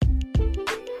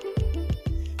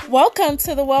Welcome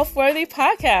to the Wealthworthy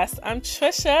Podcast. I'm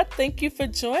Trisha. Thank you for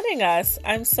joining us.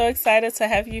 I'm so excited to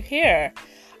have you here.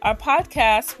 Our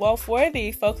podcast,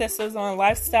 Wealthworthy, focuses on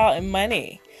lifestyle and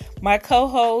money. My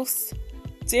co-host,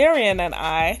 Darian, and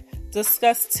I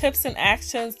discuss tips and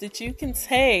actions that you can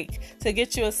take to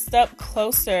get you a step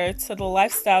closer to the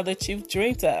lifestyle that you've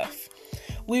dreamed of.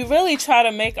 We really try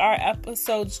to make our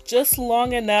episodes just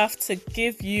long enough to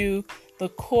give you the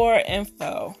core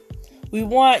info. We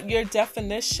want your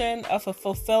definition of a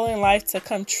fulfilling life to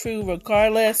come true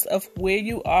regardless of where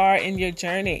you are in your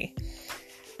journey.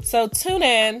 So tune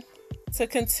in to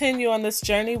continue on this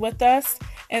journey with us,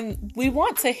 and we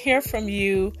want to hear from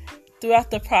you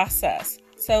throughout the process.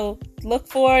 So look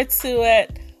forward to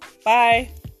it.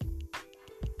 Bye.